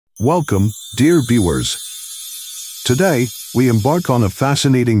Welcome, dear viewers. Today, we embark on a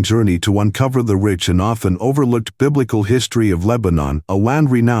fascinating journey to uncover the rich and often overlooked biblical history of Lebanon, a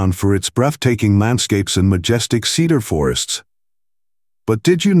land renowned for its breathtaking landscapes and majestic cedar forests. But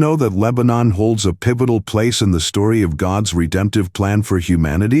did you know that Lebanon holds a pivotal place in the story of God's redemptive plan for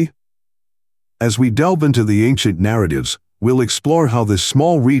humanity? As we delve into the ancient narratives, we'll explore how this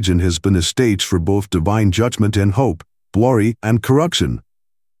small region has been a stage for both divine judgment and hope, glory and corruption.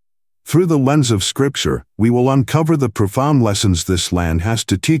 Through the lens of Scripture, we will uncover the profound lessons this land has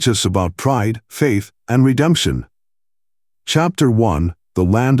to teach us about pride, faith, and redemption. Chapter 1: The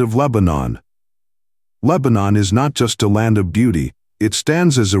Land of Lebanon. Lebanon is not just a land of beauty, it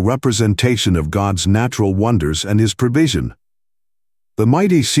stands as a representation of God's natural wonders and His provision. The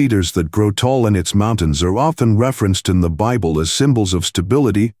mighty cedars that grow tall in its mountains are often referenced in the Bible as symbols of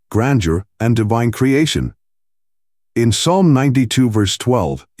stability, grandeur, and divine creation. In Psalm 92 verse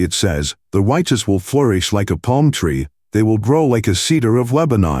 12, it says, "The righteous will flourish like a palm tree, they will grow like a cedar of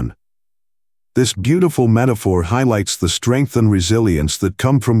Lebanon." This beautiful metaphor highlights the strength and resilience that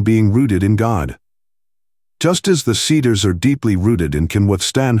come from being rooted in God. Just as the cedars are deeply rooted and can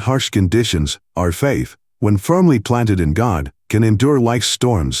withstand harsh conditions, our faith, when firmly planted in God, can endure life's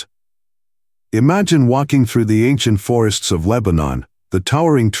storms. Imagine walking through the ancient forests of Lebanon, the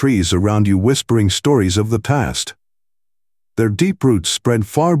towering trees around you whispering stories of the past. Their deep roots spread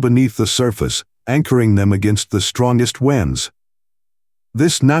far beneath the surface, anchoring them against the strongest winds.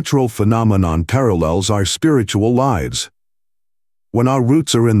 This natural phenomenon parallels our spiritual lives. When our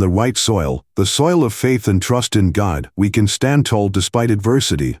roots are in the right soil, the soil of faith and trust in God, we can stand tall despite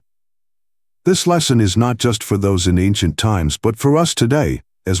adversity. This lesson is not just for those in ancient times but for us today,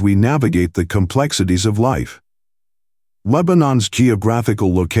 as we navigate the complexities of life. Lebanon's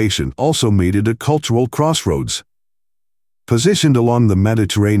geographical location also made it a cultural crossroads. Positioned along the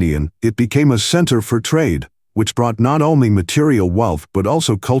Mediterranean, it became a center for trade, which brought not only material wealth but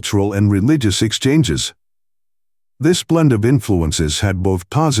also cultural and religious exchanges. This blend of influences had both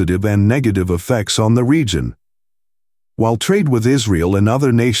positive and negative effects on the region. While trade with Israel and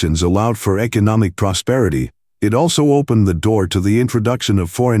other nations allowed for economic prosperity, it also opened the door to the introduction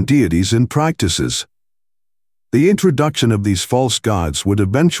of foreign deities and practices. The introduction of these false gods would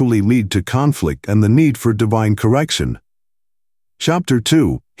eventually lead to conflict and the need for divine correction. Chapter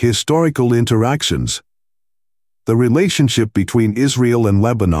 2: Historical Interactions. The relationship between Israel and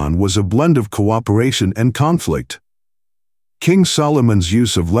Lebanon was a blend of cooperation and conflict. King Solomon's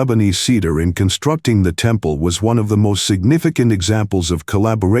use of Lebanese cedar in constructing the temple was one of the most significant examples of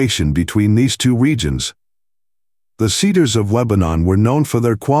collaboration between these two regions. The cedars of Lebanon were known for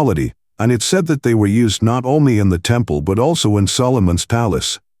their quality, and it's said that they were used not only in the temple but also in Solomon's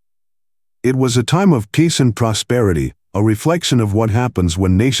palace. It was a time of peace and prosperity, a reflection of what happens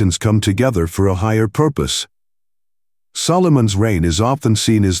when nations come together for a higher purpose. Solomon's reign is often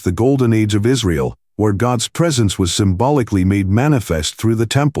seen as the golden age of Israel, where God's presence was symbolically made manifest through the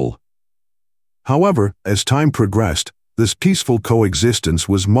temple. However, as time progressed, this peaceful coexistence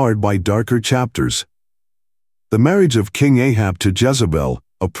was marred by darker chapters. The marriage of King Ahab to Jezebel,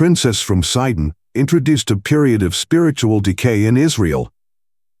 a princess from Sidon, introduced a period of spiritual decay in Israel.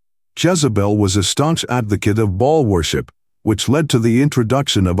 Jezebel was a staunch advocate of Baal worship, which led to the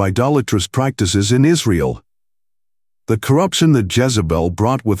introduction of idolatrous practices in Israel. The corruption that Jezebel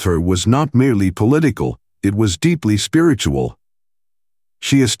brought with her was not merely political, it was deeply spiritual.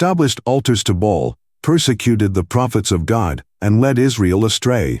 She established altars to Baal, persecuted the prophets of God, and led Israel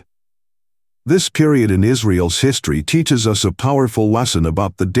astray. This period in Israel's history teaches us a powerful lesson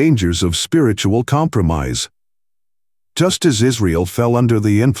about the dangers of spiritual compromise. Just as Israel fell under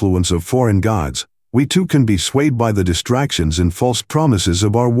the influence of foreign gods, we too can be swayed by the distractions and false promises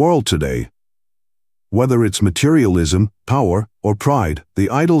of our world today. Whether it's materialism, power, or pride, the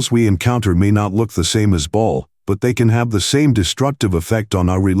idols we encounter may not look the same as Baal, but they can have the same destructive effect on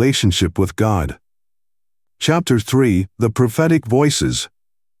our relationship with God. Chapter 3: The Prophetic Voices.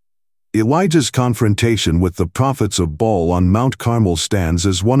 Elijah's confrontation with the prophets of Baal on Mount Carmel stands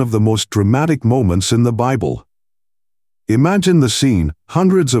as one of the most dramatic moments in the Bible. Imagine the scene: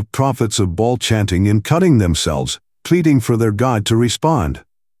 hundreds of prophets of Baal chanting and cutting themselves, pleading for their God to respond.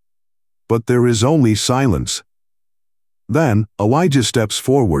 But there is only silence. Then, Elijah steps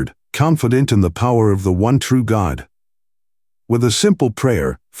forward, confident in the power of the one true God. With a simple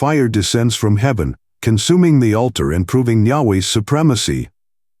prayer, fire descends from heaven, consuming the altar and proving Yahweh's supremacy.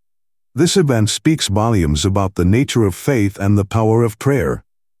 This event speaks volumes about the nature of faith and the power of prayer.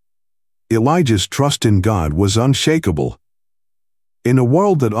 Elijah's trust in God was unshakable. In a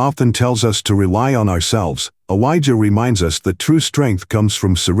world that often tells us to rely on ourselves, Elijah reminds us that true strength comes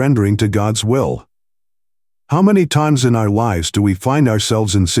from surrendering to God's will. How many times in our lives do we find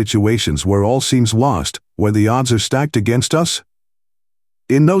ourselves in situations where all seems lost, where the odds are stacked against us?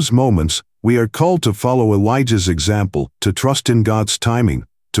 In those moments, we are called to follow Elijah's example, to trust in God's timing,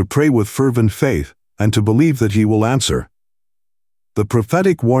 to pray with fervent faith, and to believe that He will answer. The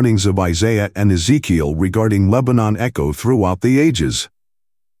prophetic warnings of Isaiah and Ezekiel regarding Lebanon echo throughout the ages.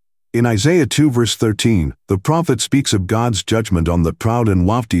 In Isaiah 2 verse 13, the prophet speaks of God's judgment on the proud and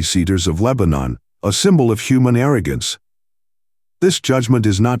lofty cedars of Lebanon, a symbol of human arrogance. This judgment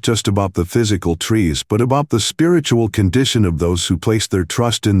is not just about the physical trees but about the spiritual condition of those who place their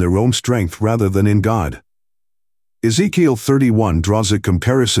trust in their own strength rather than in God. Ezekiel 31 draws a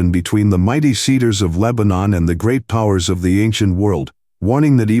comparison between the mighty cedars of Lebanon and the great powers of the ancient world,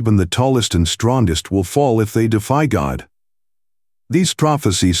 warning that even the tallest and strongest will fall if they defy God. These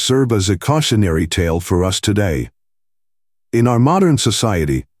prophecies serve as a cautionary tale for us today. In our modern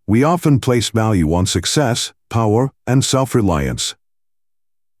society, we often place value on success, power, and self-reliance.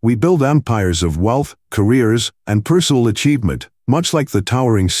 We build empires of wealth, careers, and personal achievement, much like the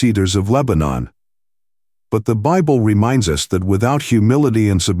towering cedars of Lebanon. But the Bible reminds us that without humility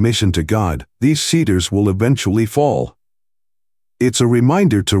and submission to God, these cedars will eventually fall. It's a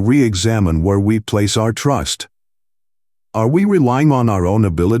reminder to re-examine where we place our trust. Are we relying on our own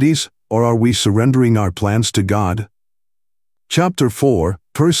abilities, or are we surrendering our plans to God? Chapter 4,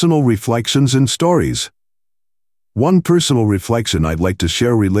 Personal Reflections and Stories. One personal reflection I'd like to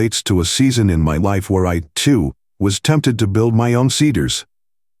share relates to a season in my life where I, too, was tempted to build my own cedars.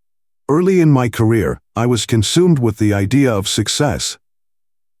 Early in my career, I was consumed with the idea of success.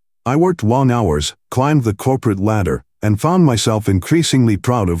 I worked long hours, climbed the corporate ladder, and found myself increasingly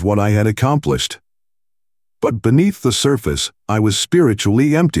proud of what I had accomplished. But beneath the surface, I was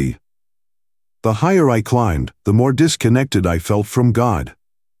spiritually empty. The higher I climbed, the more disconnected I felt from God.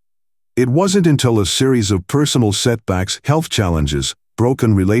 It wasn't until a series of personal setbacks, health challenges,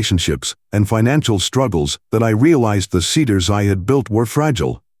 broken relationships, and financial struggles that I realized the cedars I had built were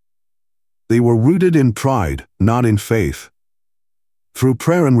fragile. They were rooted in pride, not in faith. Through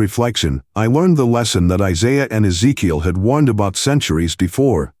prayer and reflection, I learned the lesson that Isaiah and Ezekiel had warned about centuries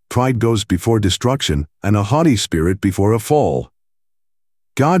before: pride goes before destruction, and a haughty spirit before a fall.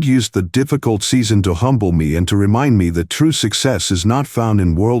 God used the difficult season to humble me and to remind me that true success is not found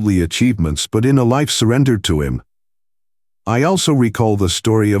in worldly achievements but in a life surrendered to Him. I also recall the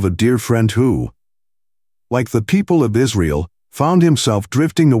story of a dear friend who, like the people of Israel, found himself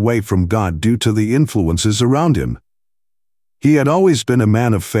drifting away from God due to the influences around him. He had always been a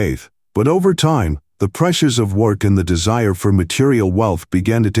man of faith, but over time, the pressures of work and the desire for material wealth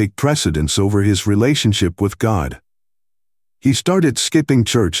began to take precedence over his relationship with God. He started skipping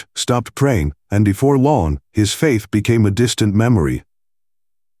church, stopped praying, and before long, his faith became a distant memory.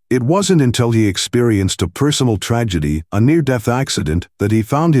 It wasn't until he experienced a personal tragedy, a near-death accident, that he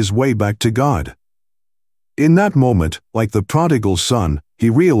found his way back to God. In that moment, like the prodigal son, he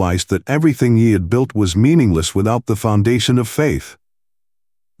realized that everything he had built was meaningless without the foundation of faith.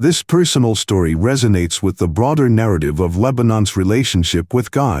 This personal story resonates with the broader narrative of Lebanon's relationship with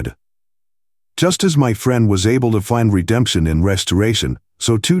God. Just as my friend was able to find redemption in restoration,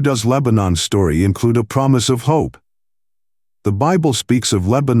 so too does Lebanon's story include a promise of hope. The Bible speaks of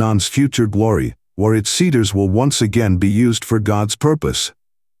Lebanon's future glory, where its cedars will once again be used for God's purpose.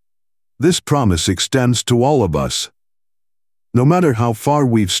 This promise extends to all of us. No matter how far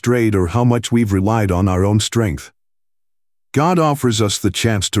we've strayed or how much we've relied on our own strength, God offers us the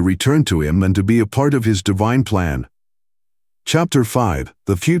chance to return to Him and to be a part of His divine plan. Chapter 5,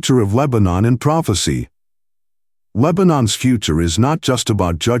 The Future of Lebanon and Prophecy. Lebanon's future is not just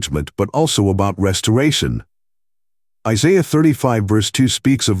about judgment but also about restoration. Isaiah 35 verse 2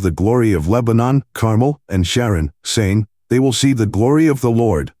 speaks of the glory of Lebanon, Carmel, and Sharon, saying, "They will see the glory of the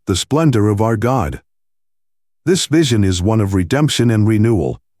Lord, the splendor of our God." This vision is one of redemption and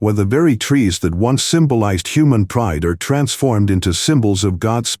renewal, where the very trees that once symbolized human pride are transformed into symbols of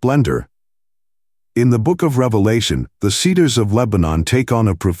God's splendor. In the book of Revelation, the cedars of Lebanon take on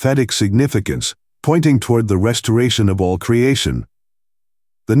a prophetic significance, pointing toward the restoration of all creation.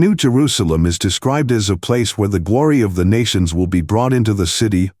 The New Jerusalem is described as a place where the glory of the nations will be brought into the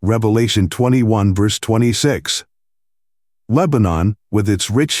city, Revelation 21 verse 26. Lebanon, with its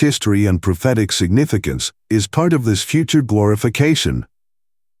rich history and prophetic significance, is part of this future glorification.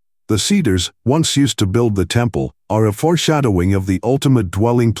 The cedars, once used to build the temple, are a foreshadowing of the ultimate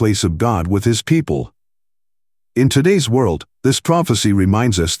dwelling place of God with His people. In today's world, this prophecy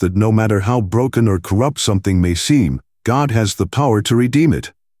reminds us that no matter how broken or corrupt something may seem, God has the power to redeem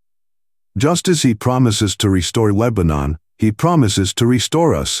it. Just as He promises to restore Lebanon, He promises to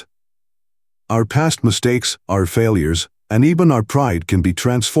restore us. Our past mistakes, our failures, and even our pride can be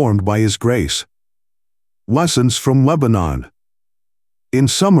transformed by His grace. Lessons from Lebanon. In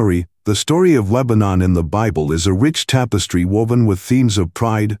summary, the story of Lebanon in the Bible is a rich tapestry woven with themes of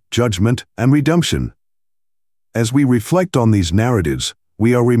pride, judgment, and redemption. As we reflect on these narratives,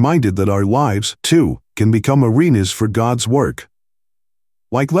 we are reminded that our lives, too, can become arenas for God's work.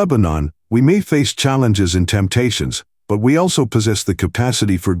 Like Lebanon, we may face challenges and temptations, but we also possess the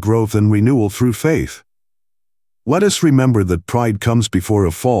capacity for growth and renewal through faith. Let us remember that pride comes before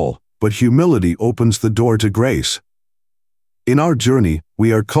a fall, but humility opens the door to grace. In our journey,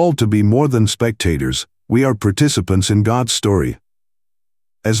 we are called to be more than spectators, we are participants in God's story.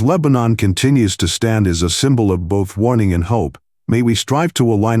 As Lebanon continues to stand as a symbol of both warning and hope, may we strive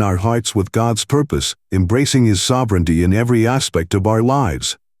to align our hearts with God's purpose, embracing His sovereignty in every aspect of our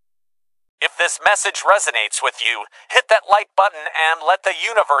lives. If this message resonates with you, hit that like button and let the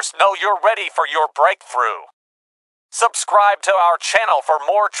universe know you're ready for your breakthrough. Subscribe to our channel for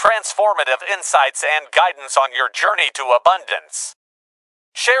more transformative insights and guidance on your journey to abundance.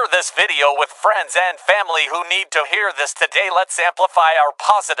 Share this video with friends and family who need to hear this today. Let's amplify our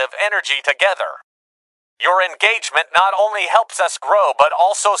positive energy together. Your engagement not only helps us grow but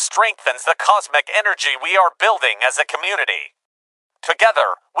also strengthens the cosmic energy we are building as a community.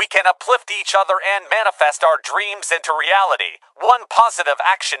 Together, we can uplift each other and manifest our dreams into reality, one positive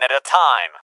action at a time.